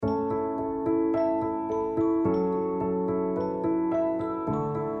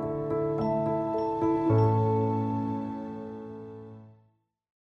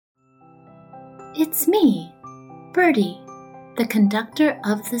It's me, Birdie, the conductor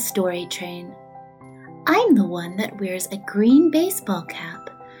of the story train. I'm the one that wears a green baseball cap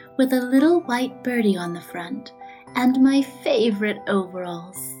with a little white birdie on the front and my favorite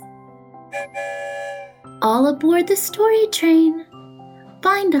overalls. All aboard the story train.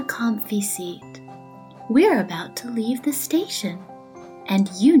 Find a comfy seat. We're about to leave the station,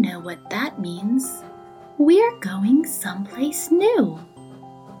 and you know what that means. We're going someplace new.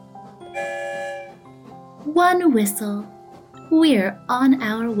 One whistle. We're on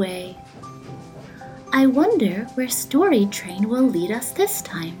our way. I wonder where Story Train will lead us this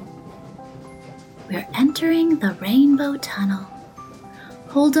time. We're entering the Rainbow Tunnel.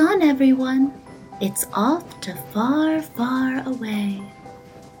 Hold on, everyone. It's off to far, far away.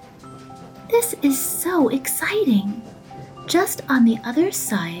 This is so exciting. Just on the other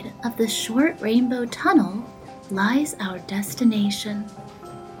side of the short Rainbow Tunnel lies our destination.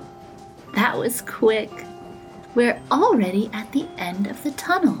 That was quick. We're already at the end of the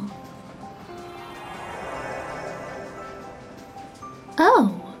tunnel.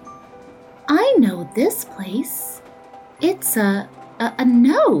 Oh, I know this place. It's a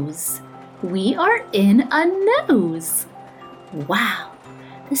nose. We are in a nose. Wow,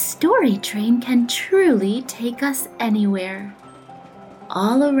 the story train can truly take us anywhere.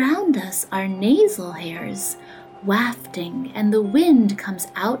 All around us are nasal hairs wafting, and the wind comes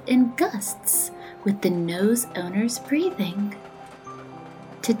out in gusts with the nose owners breathing.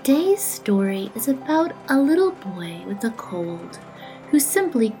 Today's story is about a little boy with a cold who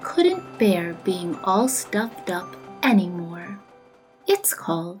simply couldn't bear being all stuffed up anymore. It's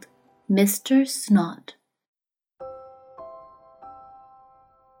called Mr. Snot.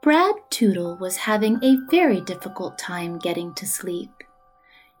 Brad Tootle was having a very difficult time getting to sleep.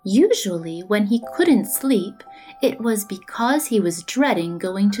 Usually when he couldn't sleep, it was because he was dreading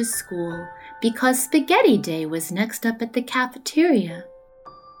going to school because Spaghetti Day was next up at the cafeteria.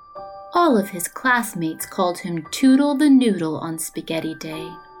 All of his classmates called him Tootle the Noodle on Spaghetti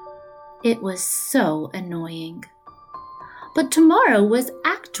Day. It was so annoying. But tomorrow was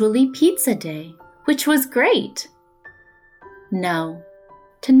actually Pizza Day, which was great. No,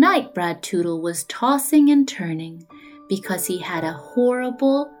 tonight Brad Tootle was tossing and turning because he had a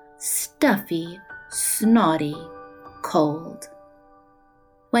horrible, stuffy, snotty cold.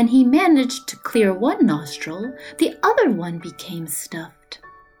 When he managed to clear one nostril, the other one became stuffed.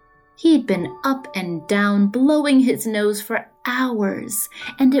 He'd been up and down blowing his nose for hours,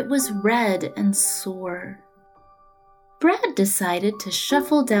 and it was red and sore. Brad decided to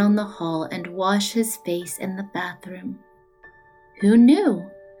shuffle down the hall and wash his face in the bathroom. Who knew?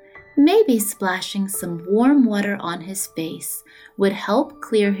 Maybe splashing some warm water on his face would help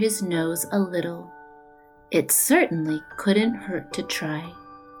clear his nose a little. It certainly couldn't hurt to try.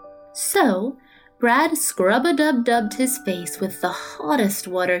 So, Brad scrub-a-dub-dubbed his face with the hottest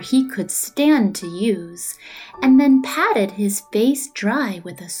water he could stand to use, and then patted his face dry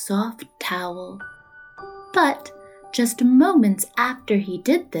with a soft towel. But just moments after he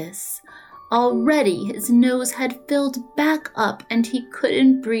did this, already his nose had filled back up and he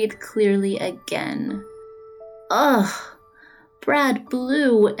couldn't breathe clearly again. Ugh! Brad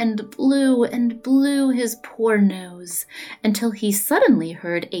blew and blew and blew his poor nose until he suddenly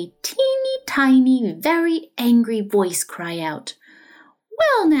heard a teeny tiny, very angry voice cry out,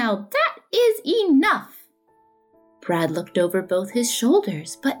 "Well now, that is enough!" Brad looked over both his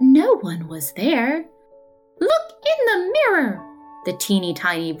shoulders, but no one was there. "Look in the mirror!" the teeny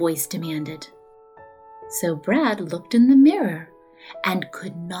tiny voice demanded. So Brad looked in the mirror and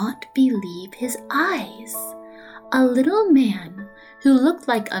could not believe his eyes. A little man who looked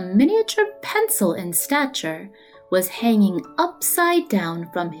like a miniature pencil in stature was hanging upside down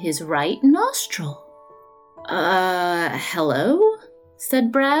from his right nostril. Hello?"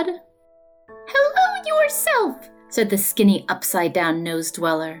 said Brad. "Hello yourself," said the skinny upside-down nose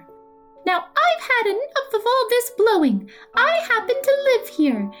dweller. "Now I've had enough of all this blowing. I happen to live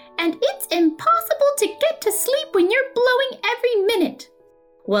here, and it's impossible to get to sleep when you're blowing every minute."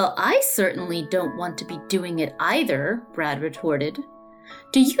 "Well, I certainly don't want to be doing it either," Brad retorted.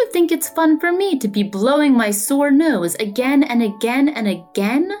 "Do you think it's fun for me to be blowing my sore nose again and again and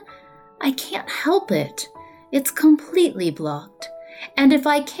again? I can't help it. It's completely blocked. And if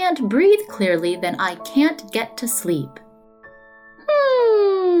I can't breathe clearly, then I can't get to sleep."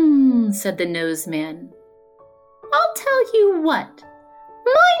 Said the nose man. "I'll tell you what.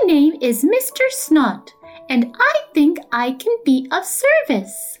 My name is Mr. Snot, and I think I can be of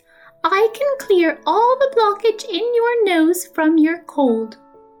service. I can clear all the blockage in your nose from your cold."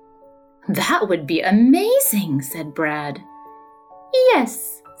 "That would be amazing," said Brad.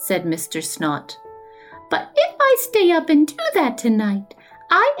 "Yes," said Mr. Snot. But if I stay up and do that tonight,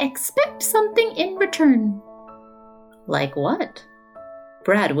 I expect something in return." "Like what?"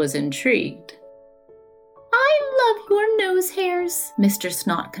 Brad was intrigued. "I love your nose hairs," Mr.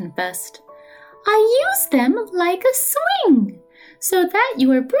 Snot confessed. "I use them like a swing, so that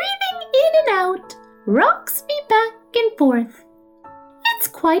you are breathing in and out, rocks me back and forth. It's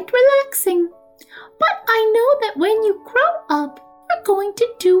quite relaxing. But I know that when you grow up, you're going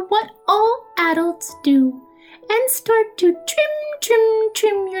to do what all adults do and start to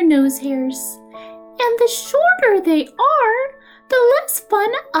trim your nose hairs. And the shorter they are, the less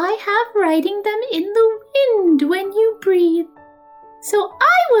fun I have riding them in the wind when you breathe. So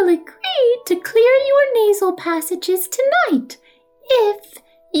I will agree to clear your nasal passages tonight if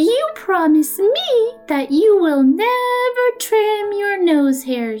you promise me that you will never trim your nose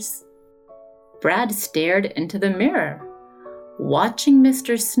hairs." Brad stared into the mirror, watching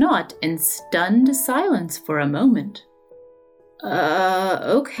Mr. Snot in stunned silence for a moment.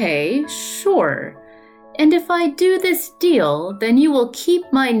 Okay, sure. And if I do this deal, then you will keep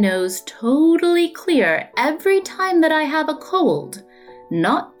my nose totally clear every time that I have a cold,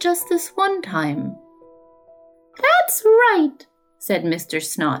 not just this one time." "That's right," said Mr.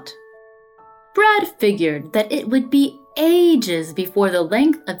 Snot. Brad figured that it would be ages before the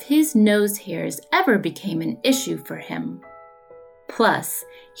length of his nose hairs ever became an issue for him. Plus,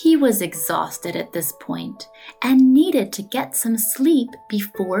 he was exhausted at this point and needed to get some sleep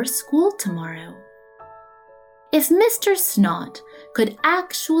before school tomorrow. If Mr. Snot could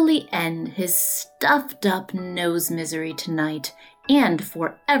actually end his stuffed-up nose misery tonight and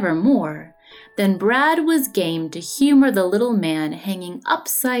forevermore, then Brad was game to humor the little man hanging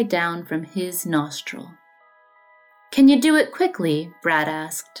upside down from his nostril. "Can you do it quickly?" Brad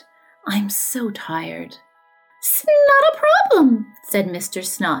asked. "I'm so tired." "It's not a problem," said Mr.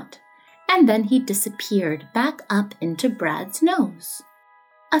 Snot, and then he disappeared back up into Brad's nose.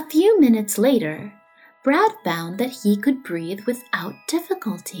 A few minutes later, Brad found that he could breathe without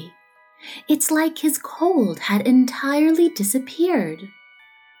difficulty. It's like his cold had entirely disappeared.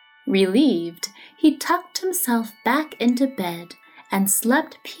 Relieved, he tucked himself back into bed and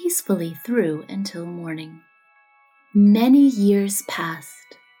slept peacefully through until morning. Many years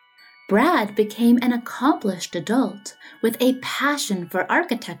passed. Brad became an accomplished adult with a passion for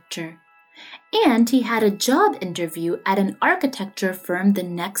architecture, and he had a job interview at an architecture firm the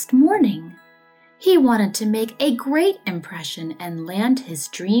next morning. He wanted to make a great impression and land his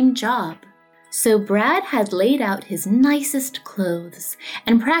dream job. So Brad had laid out his nicest clothes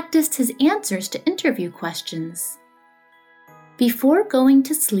and practiced his answers to interview questions. Before going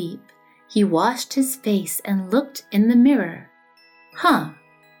to sleep, he washed his face and looked in the mirror.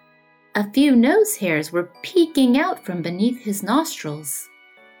 A few nose hairs were peeking out from beneath his nostrils.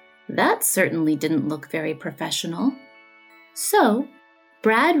 That certainly didn't look very professional. So,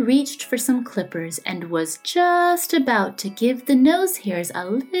 Brad reached for some clippers and was just about to give the nose hairs a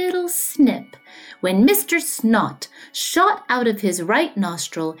little snip when Mr. Snot shot out of his right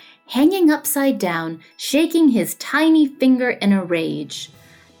nostril, hanging upside down, shaking his tiny finger in a rage.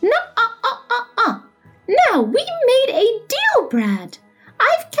 Now we made a deal, Brad.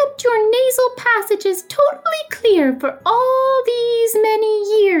 I've kept your nasal passages totally clear for all these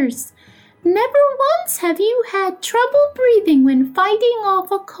many years. Never once have you had trouble breathing when fighting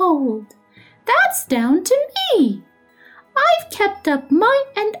off a cold. That's down to me. I've kept up my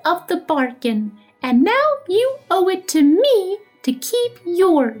end of the bargain, and now you owe it to me to keep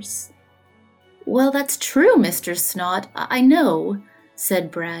yours. Well, that's true, Mr. Snot, I know,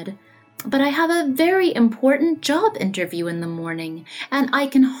 said Brad. But I have a very important job interview in the morning, and I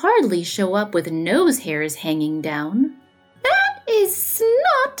can hardly show up with nose hairs hanging down. That is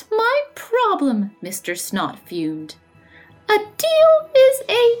not my problem, Mr. Snot fumed. A deal is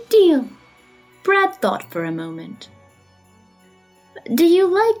a deal. Brad thought for a moment. Do you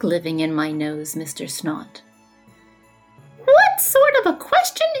like living in my nose, Mr. Snot? What sort of a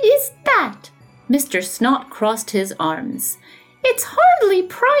question is that? Mr. Snot crossed his arms. It's hardly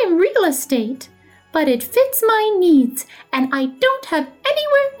prime real estate, but it fits my needs, and I don't have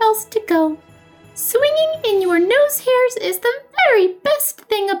anywhere else to go. Swinging in your nose hairs is the very best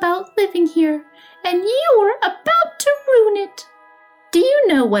thing about living here, and you're about to ruin it. Do you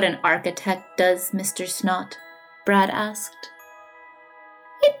know what an architect does, Mr. Snot? Brad asked.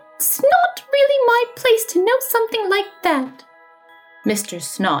 It's not really my place to know something like that. Mr.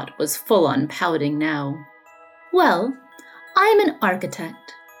 Snot was full on pouting now. Well, I'm an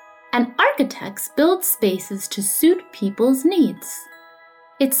architect, and architects build spaces to suit people's needs.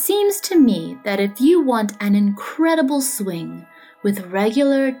 It seems to me that if you want an incredible swing, with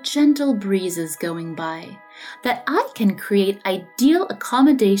regular, gentle breezes going by, that I can create ideal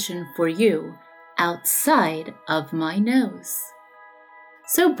accommodation for you outside of my nose.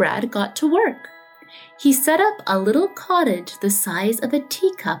 So Brad got to work. He set up a little cottage the size of a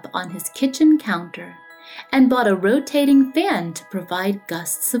teacup on his kitchen counter and bought a rotating fan to provide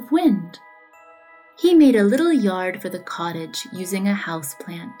gusts of wind. He made a little yard for the cottage using a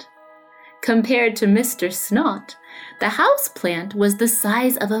houseplant. Compared to Mr. Snot, the houseplant was the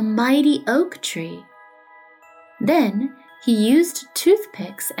size of a mighty oak tree. Then he used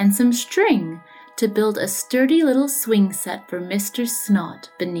toothpicks and some string to build a sturdy little swing set for Mr. Snot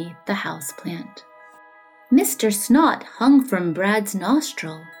beneath the houseplant. Mr. Snot hung from Brad's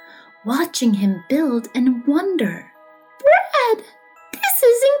nostril, watching him build in wonder. "Brad, this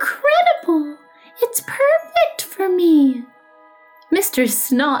is incredible! It's perfect for me!" Mr.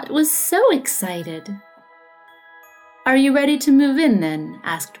 Snot was so excited. "Are you ready to move in then?"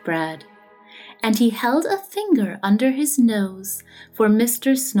 asked Brad. And he held a finger under his nose for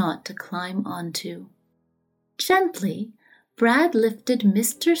Mr. Snot to climb onto. Gently, Brad lifted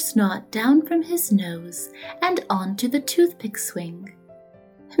Mr. Snot down from his nose and onto the toothpick swing.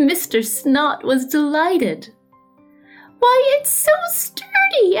 Mr. Snot was delighted. "Why, it's so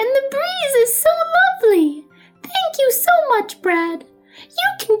sturdy and the breeze is so lovely! Thank you so much, Brad. You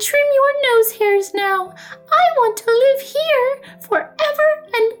can trim your nose hairs now. I want to live here forever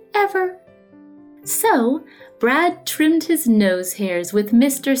and ever." So, Brad trimmed his nose hairs with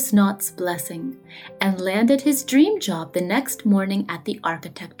Mr. Snot's blessing and landed his dream job the next morning at the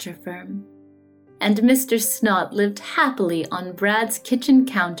architecture firm. And Mr. Snot lived happily on Brad's kitchen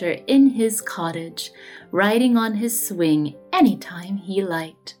counter in his cottage, riding on his swing anytime he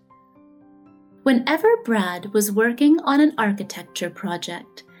liked. Whenever Brad was working on an architecture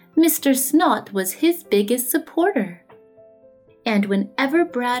project, Mr. Snot was his biggest supporter. And whenever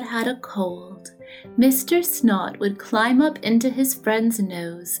Brad had a cold, Mr. Snot would climb up into his friend's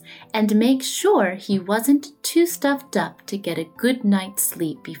nose and make sure he wasn't too stuffed up to get a good night's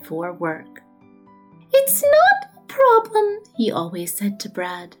sleep before work. "It's not a problem," he always said to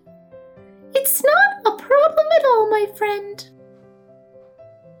Brad. "It's not a problem at all, my friend."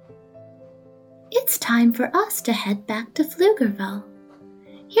 It's time for us to head back to Pflugerville.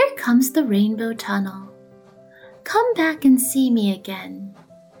 Here comes the Rainbow Tunnel. Come back and see me again.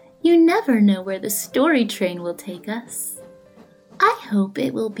 You never know where the story train will take us. I hope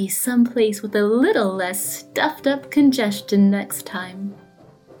it will be someplace with a little less stuffed up congestion next time.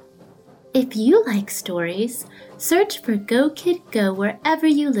 If you like stories, search for Go Kid Go wherever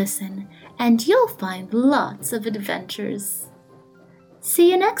you listen, and you'll find lots of adventures.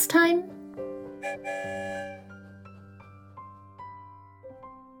 See you next time!